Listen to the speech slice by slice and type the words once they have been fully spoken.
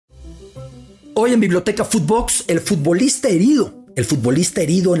Hoy en Biblioteca Footbox, el futbolista herido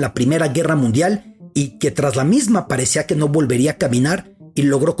en la Primera Guerra Mundial y que tras la misma parecía que no volvería a caminar y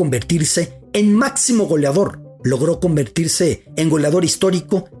logró convertirse en máximo goleador, logró convertirse en goleador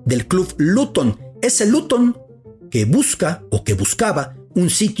histórico del club Luton. Ese Luton que busca o que buscaba un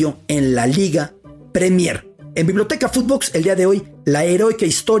sitio en la Liga Premier. En Biblioteca Footbox, el día de hoy, la heroica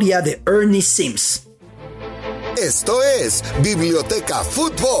historia de Ernie Sims. Esto es Biblioteca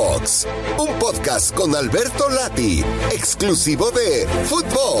Footbox, un podcast con Alberto Lati, exclusivo de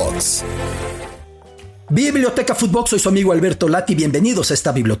Footbox. Biblioteca Footbox, soy su amigo Alberto Lati. Bienvenidos a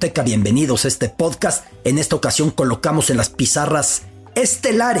esta biblioteca, bienvenidos a este podcast. En esta ocasión colocamos en las pizarras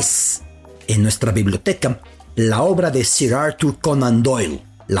estelares en nuestra biblioteca la obra de Sir Arthur Conan Doyle,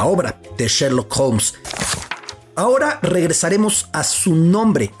 la obra de Sherlock Holmes. Ahora regresaremos a su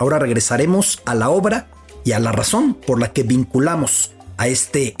nombre, ahora regresaremos a la obra y a la razón por la que vinculamos a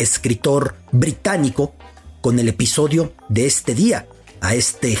este escritor británico con el episodio de este día, a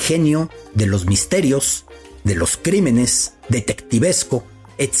este genio de los misterios, de los crímenes, detectivesco,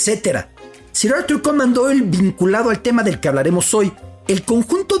 etc. Sir Arthur Conan Doyle, vinculado al tema del que hablaremos hoy. El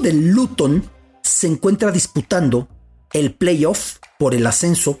conjunto del Luton se encuentra disputando el playoff por el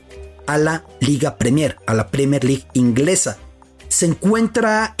ascenso a la Liga Premier, a la Premier League inglesa. Se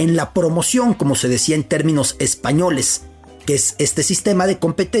encuentra en la promoción, como se decía en términos españoles, que es este sistema de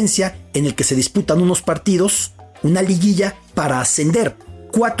competencia en el que se disputan unos partidos, una liguilla para ascender.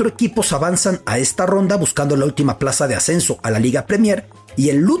 4 equipos avanzan a esta ronda buscando la última plaza de ascenso a la Liga Premier y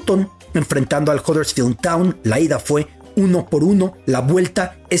el Luton enfrentando al Huddersfield Town. La ida fue 1-1, la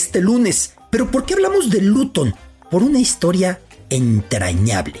vuelta este lunes. Pero ¿por qué hablamos de Luton? Por una historia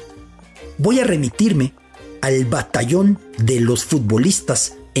entrañable. Voy a remitirme al batallón de los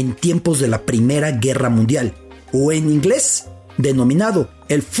futbolistas en tiempos de la Primera Guerra Mundial, o en inglés denominado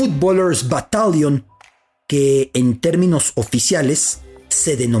el Footballers Battalion, que en términos oficiales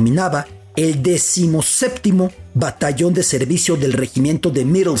se denominaba el 17º Batallón de Servicio del Regimiento de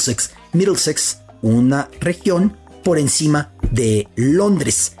Middlesex, una región por encima de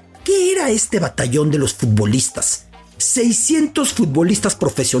Londres. ¿Qué era este batallón de los futbolistas? 600 futbolistas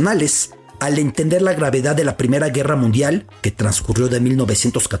profesionales. Al entender la gravedad de la Primera Guerra Mundial, que transcurrió de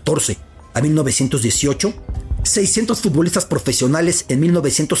 1914 a 1918, 600 futbolistas profesionales en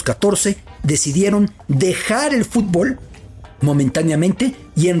 1914 decidieron dejar el fútbol momentáneamente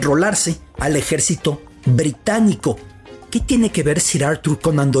y enrolarse al ejército británico. ¿Qué tiene que ver Sir Arthur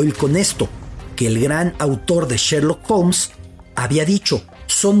Conan Doyle con esto? Que el gran autor de Sherlock Holmes había dicho: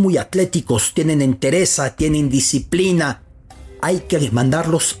 son muy atléticos, tienen entereza, tienen disciplina. Hay que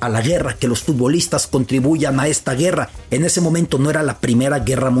mandarlos a la guerra, que los futbolistas contribuyan a esta guerra. En ese momento no era la Primera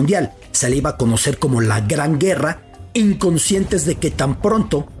Guerra Mundial, se le iba a conocer como la Gran Guerra, inconscientes de que tan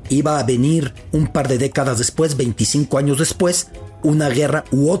pronto iba a venir un par de décadas después, 25 años después, una guerra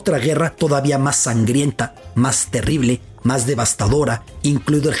u otra guerra todavía más sangrienta, más terrible, más devastadora,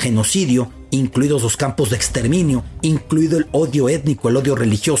 incluido el genocidio, incluidos los campos de exterminio, incluido el odio étnico, el odio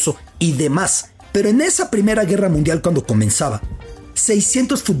religioso y demás. Pero en esa Primera Guerra Mundial, cuando comenzaba,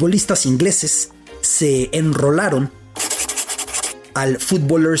 600 futbolistas ingleses se enrolaron al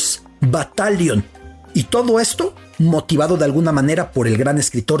Footballers Battalion. Y todo esto motivado de alguna manera por el gran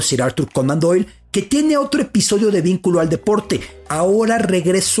escritor Sir Arthur Conan Doyle, que tiene otro episodio de vínculo al deporte. Ahora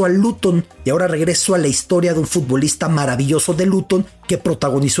regreso al Luton y ahora regreso a la historia de un futbolista maravilloso de Luton que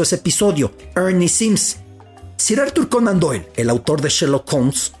protagonizó ese episodio, Ernie Sims. Sir Arthur Conan Doyle, el autor de Sherlock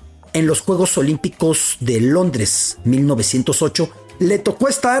Holmes, en los Juegos Olímpicos de Londres 1908, le tocó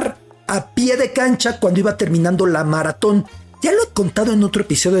estar a pie de cancha cuando iba terminando la maratón. Ya lo he contado en otro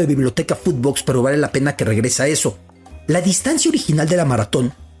episodio de Biblioteca Footbox, pero vale la pena que regrese a eso. La distancia original de la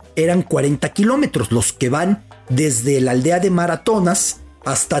maratón eran 40 kilómetros, los que van desde la aldea de Maratonas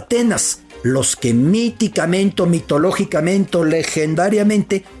hasta Atenas, los que míticamente, mitológicamente,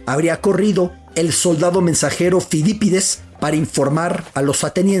 legendariamente habría corrido el soldado mensajero Fidípides para informar a los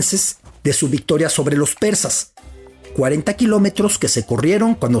atenienses de su victoria sobre los persas. 40 kilómetros que se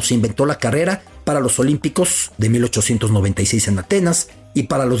corrieron cuando se inventó la carrera para los Olímpicos de 1896 en Atenas y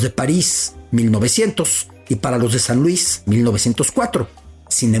para los de París 1900 y para los de San Luis 1904.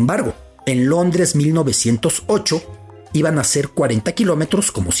 Sin embargo, en Londres 1908 iban a ser 40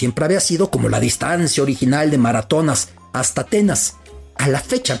 kilómetros como siempre había sido, como la distancia original de Maratonas hasta Atenas. A la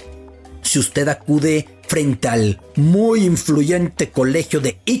fecha, si usted acude frente al muy influyente colegio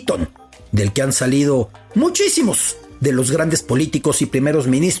de Eton, del que han salido muchísimos de los grandes políticos y primeros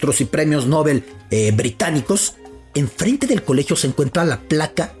ministros y premios Nobel británicos, enfrente del colegio se encuentra la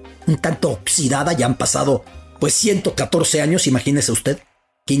placa un tanto oxidada, ya han pasado pues 114 años, imagínese usted,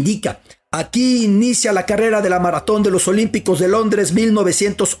 que indica Aquí inicia la carrera de la maratón de los Olímpicos de Londres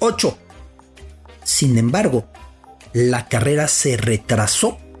 1908. Sin embargo, la carrera se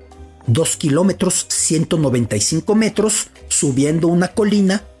retrasó 2 kilómetros 195 metros subiendo una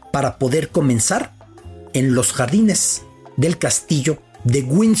colina para poder comenzar en los jardines del castillo de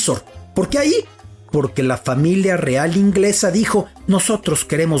Windsor. ¿Por qué ahí? Porque la familia real inglesa dijo: nosotros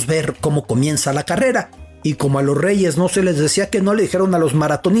queremos ver cómo comienza la carrera. Y como a los reyes no se les decía que no, le dijeron a los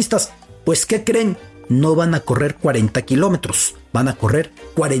maratonistas: pues ¿qué creen? No van a correr 40 kilómetros, van a correr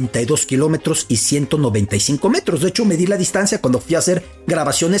 42 kilómetros y 195 metros. De hecho, medí la distancia cuando fui a hacer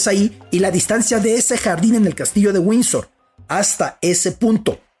grabaciones ahí, y la distancia de ese jardín en el castillo de Windsor hasta ese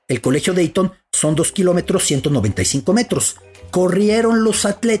punto, el colegio de Eton, son 2 kilómetros 195 metros. Corrieron los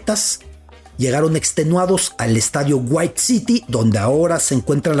atletas, llegaron extenuados al estadio White City, donde ahora se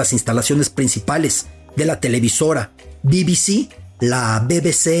encuentran las instalaciones principales de la televisora BBC, la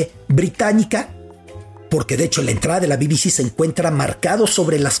BBC británica, porque de hecho la entrada de la BBC se encuentra marcado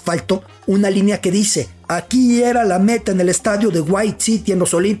sobre el asfalto una línea que dice: aquí era la meta en el estadio de White City en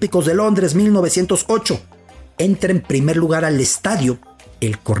los Olímpicos de Londres 1908. Entra en primer lugar al estadio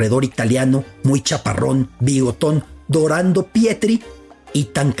el corredor italiano, muy chaparrón, bigotón, Dorando Pietri, y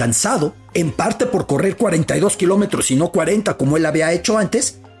tan cansado, en parte por correr 42 kilómetros y no 40 como él había hecho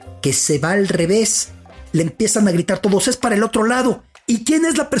antes, que se va al revés. Le empiezan a gritar todos: es para el otro lado. ¿Y quién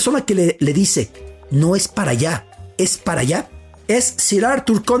es la persona que le dice: no es para allá, es para allá? Es Sir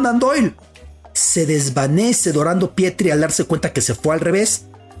Arthur Conan Doyle. Se desvanece Dorando Pietri al darse cuenta que se fue al revés.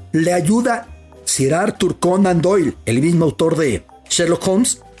 Le ayuda Sir Arthur Conan Doyle, el mismo autor de Sherlock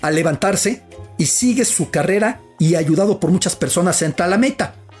Holmes, a levantarse y sigue su carrera, y ayudado por muchas personas entra a la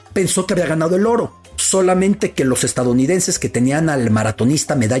meta. Pensó que había ganado el oro, solamente que los estadounidenses que tenían al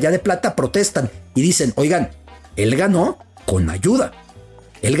maratonista medalla de plata protestan y dicen: oigan, él ganó con ayuda.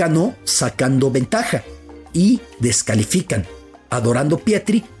 Él ganó sacando ventaja, y descalifican a Dorando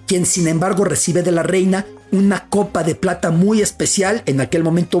Pietri, quien sin embargo recibe de la reina una copa de plata muy especial, en aquel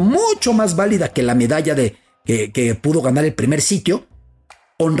momento mucho más válida que la medalla que pudo ganar el primer sitio,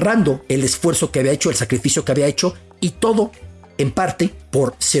 honrando el esfuerzo que había hecho, el sacrificio que había hecho, y todo en parte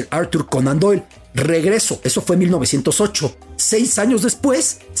por Sir Arthur Conan Doyle. Regreso, eso fue en 1908. 6 años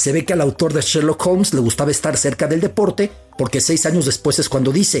después, se ve que al autor de Sherlock Holmes le gustaba estar cerca del deporte, porque 6 años después es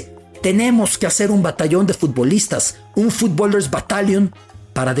cuando dice: tenemos que hacer un batallón de futbolistas, un Footballers Battalion,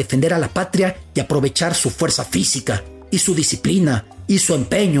 para defender a la patria y aprovechar su fuerza física, y su disciplina, y su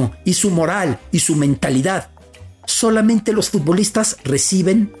empeño, y su moral, y su mentalidad. Solamente los futbolistas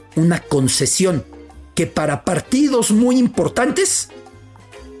reciben una concesión, que para partidos muy importantes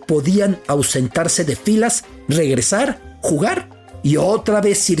podían ausentarse de filas, regresar, jugar y otra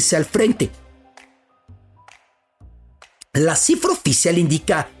vez irse al frente. La cifra oficial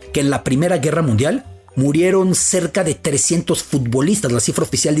indica que en la Primera Guerra Mundial murieron cerca de 300 futbolistas. La cifra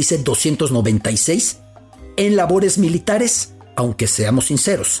oficial dice 296. En labores militares, aunque seamos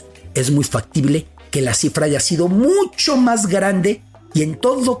sinceros, es muy factible que la cifra haya sido mucho más grande, y en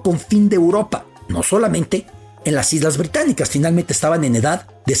todo confín de Europa, no solamente en las Islas Británicas. Finalmente estaban en edad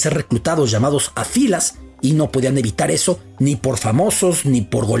de ser reclutados, llamados a filas, y no podían evitar eso, ni por famosos, ni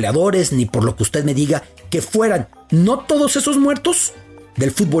por goleadores, ni por lo que usted me diga que fueran. No todos esos muertos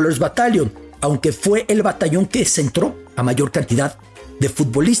del Footballers Battalion, aunque fue el batallón que centró a mayor cantidad de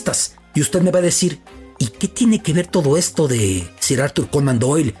futbolistas. Y usted me va a decir: ¿y qué tiene que ver todo esto de Sir Arthur Conan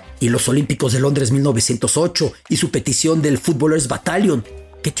Doyle y los Olímpicos de Londres 1908 y su petición del Footballers Battalion?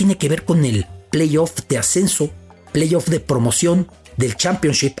 ¿Qué tiene que ver con el playoff de ascenso, playoff de promoción del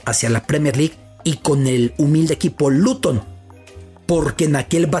Championship hacia la Premier League, y con el humilde equipo Luton? Porque en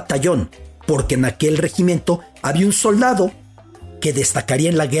aquel batallón, porque en aquel regimiento había un soldado que destacaría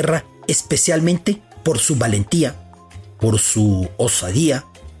en la guerra especialmente por su valentía, por su osadía,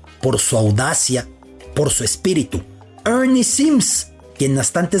 por su audacia, por su espíritu. Ernie Sims, quien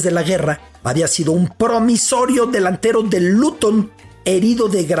hasta antes de la guerra había sido un promisorio delantero del Luton, herido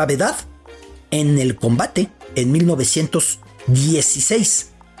de gravedad en el combate en 1916.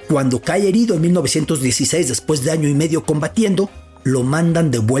 Cuando cae herido en 1916, después de año y medio combatiendo, lo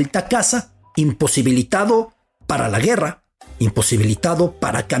mandan de vuelta a casa, imposibilitado para la guerra, imposibilitado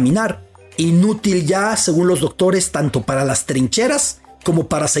para caminar, inútil ya, según los doctores, tanto para las trincheras como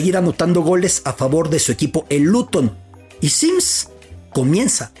para seguir anotando goles a favor de su equipo, el Luton. Y Sims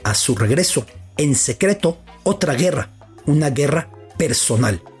comienza a su regreso en secreto otra guerra, una guerra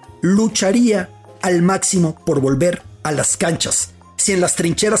personal. Lucharía al máximo por volver a las canchas. Si en las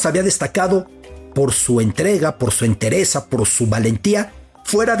trincheras había destacado por su entrega, por su entereza, por su valentía,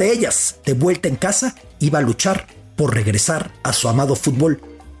 fuera de ellas, de vuelta en casa, iba a luchar por regresar a su amado fútbol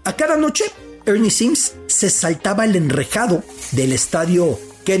A cada noche, Ernie Sims se saltaba el enrejado del estadio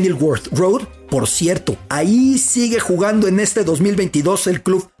Kenilworth Road. Por cierto, ahí sigue jugando en este 2022 el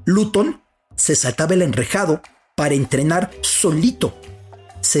club Luton. Se saltaba el enrejado para entrenar solito.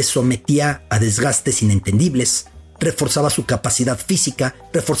 Se sometía a desgastes inentendibles, reforzaba su capacidad física,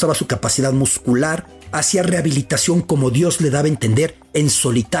 reforzaba su capacidad muscular, hacía rehabilitación como Dios le daba a entender en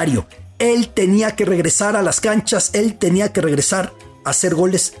solitario. Él tenía que regresar a las canchas, él tenía que regresar a hacer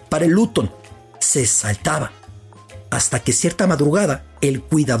goles para el Luton. Se saltaba. Hasta que cierta madrugada, el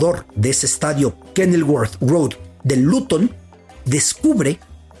cuidador de ese estadio Kenilworth Road del Luton descubre,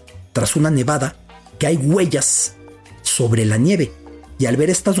 tras una nevada, que hay huellas sobre la nieve. Y al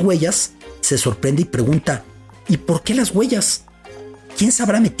ver estas huellas, se sorprende y pregunta, ¿y por qué las huellas? ¿Quién se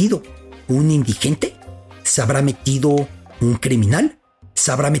habrá metido? ¿Un indigente? ¿Se habrá metido un criminal?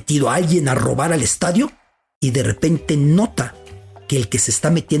 ¿Se habrá metido alguien a robar al estadio? Y de repente nota que el que se está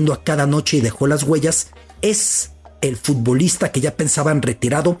metiendo a cada noche y dejó las huellas es el futbolista que ya pensaban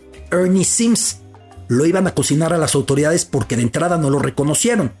retirado, Ernie Sims. Lo iban a cocinar a las autoridades porque de entrada no lo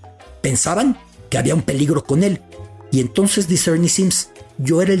reconocieron. Pensaban que había un peligro con él. Y entonces dice Ernie Sims,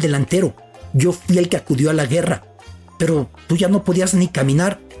 yo era el delantero, yo fui el que acudió a la guerra, pero tú ya no podías ni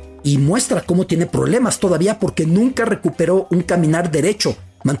caminar. Y muestra cómo tiene problemas todavía porque nunca recuperó un caminar derecho,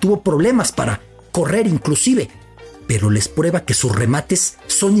 mantuvo problemas para correr inclusive, pero les prueba que sus remates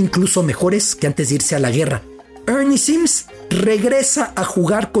son incluso mejores que antes de irse a la guerra. Ernie Sims regresa a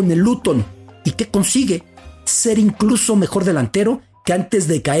jugar con el Luton. ¿Y qué consigue? Ser incluso mejor delantero que antes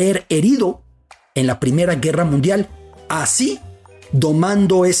de caer herido en la Primera Guerra Mundial. Así,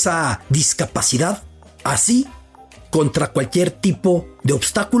 domando esa discapacidad, así, contra cualquier tipo de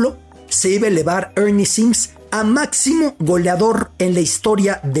obstáculo, se iba a elevar Ernie Sims a máximo goleador en la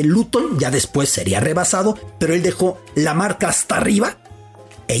historia de Luton. Ya después sería rebasado, pero él dejó la marca hasta arriba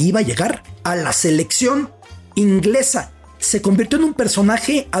e iba a llegar a la selección inglesa. Se convirtió en un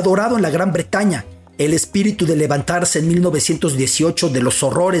personaje adorado en la Gran Bretaña. El espíritu de levantarse en 1918 de los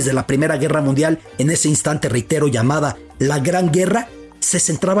horrores de la Primera Guerra Mundial, en ese instante, reitero, llamada la Gran Guerra, se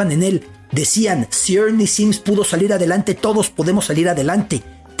centraban en él. Decían, si Ernie Sims pudo salir adelante, todos podemos salir adelante.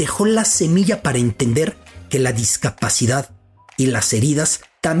 Dejó la semilla para entender que la discapacidad y las heridas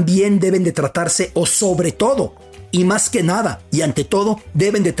también deben de tratarse, o sobre todo, y más que nada, y ante todo,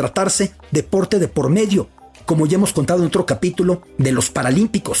 deben de tratarse deporte de por medio, como ya hemos contado en otro capítulo de los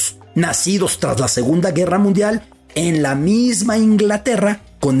Paralímpicos, nacidos tras la Segunda Guerra Mundial en la misma Inglaterra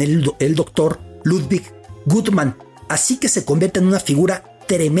con el doctor Ludwig Guttmann. Así que se convierte en una figura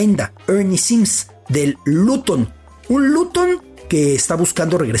tremenda, Ernie Sims del Luton. Un Luton que está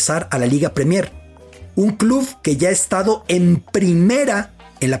buscando regresar a la Liga Premier. Un club que ya ha estado en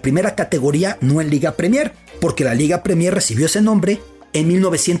la primera categoría, no en Liga Premier, porque la Liga Premier recibió ese nombre en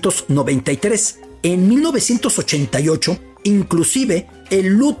 1993. En 1988, inclusive, el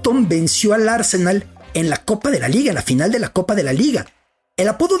Luton venció al Arsenal en la Copa de la Liga, en la final de la Copa de la Liga. El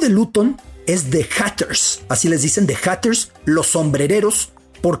apodo de Luton es The Hatters, así les dicen, The Hatters, los sombrereros,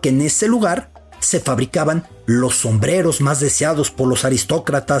 porque en ese lugar se fabricaban los sombreros más deseados por los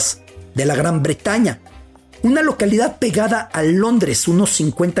aristócratas de la Gran Bretaña. Una localidad pegada a Londres, unos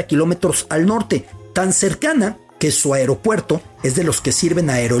 50 kilómetros al norte, tan cercana que su aeropuerto es de los que sirven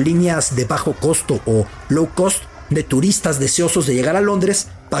a aerolíneas de bajo costo o low cost de turistas deseosos de llegar a Londres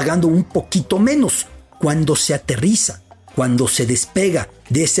pagando un poquito menos. Cuando se aterriza, cuando se despega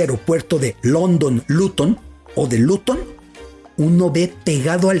de ese aeropuerto de London Luton o de Luton, uno ve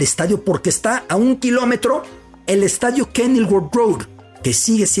pegado al estadio, porque está a 1 kilómetro, el estadio Kenilworth Road, que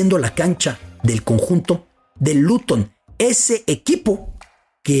sigue siendo la cancha del conjunto del Luton, ese equipo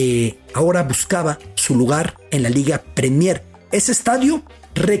que ahora buscaba su lugar en la Liga Premier. Ese estadio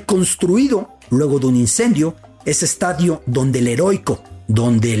reconstruido luego de un incendio, ese estadio donde el heroico,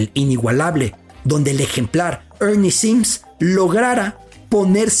 donde el inigualable, donde el ejemplar Ernie Sims lograra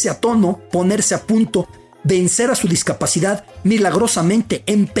ponerse a tono, ponerse a punto, vencer a su discapacidad milagrosamente,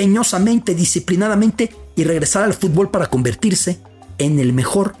 empeñosamente, disciplinadamente y regresar al fútbol para convertirse en el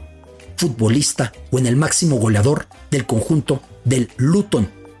mejor futbolista o en el máximo goleador del conjunto del Luton.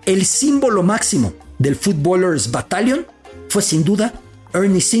 El símbolo máximo del Footballers Battalion fue sin duda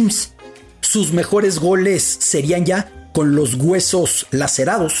Ernie Sims. Sus mejores goles serían ya con los huesos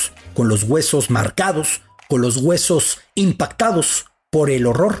lacerados, con los huesos marcados, con los huesos impactados por el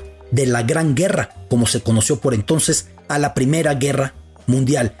horror de la Gran Guerra, como se conoció por entonces a la Primera Guerra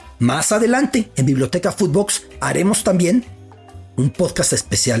Mundial. Más adelante, en Biblioteca Footbox, haremos también un podcast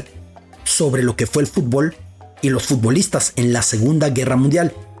especial sobre lo que fue el fútbol y los futbolistas en la Segunda Guerra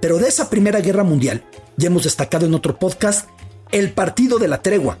Mundial. Pero de esa Primera Guerra Mundial ya hemos destacado en otro podcast el partido de la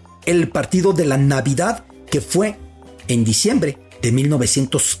tregua, el partido de la Navidad, que fue en diciembre de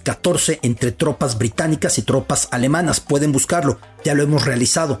 1914 entre tropas británicas y tropas alemanas. Pueden buscarlo, ya lo hemos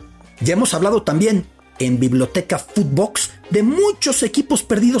realizado. Ya hemos hablado también en Biblioteca Footbox de muchos equipos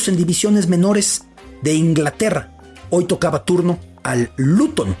perdidos en divisiones menores de Inglaterra. Hoy tocaba turno al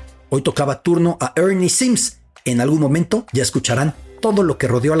Luton, hoy tocaba turno a Ernie Sims. En algún momento ya escucharán todo lo que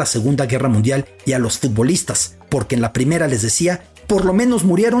rodeó a la Segunda Guerra Mundial y a los futbolistas, porque en la primera, les decía, por lo menos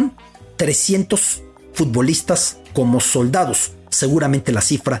murieron 300 futbolistas como soldados. Seguramente la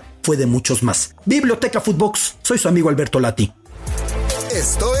cifra fue de muchos más. Biblioteca Footbox, soy su amigo Alberto Lati.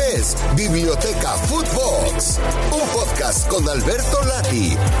 Esto es Biblioteca Footbox, un podcast con Alberto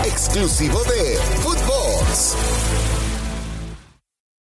Lati, exclusivo de Footbox.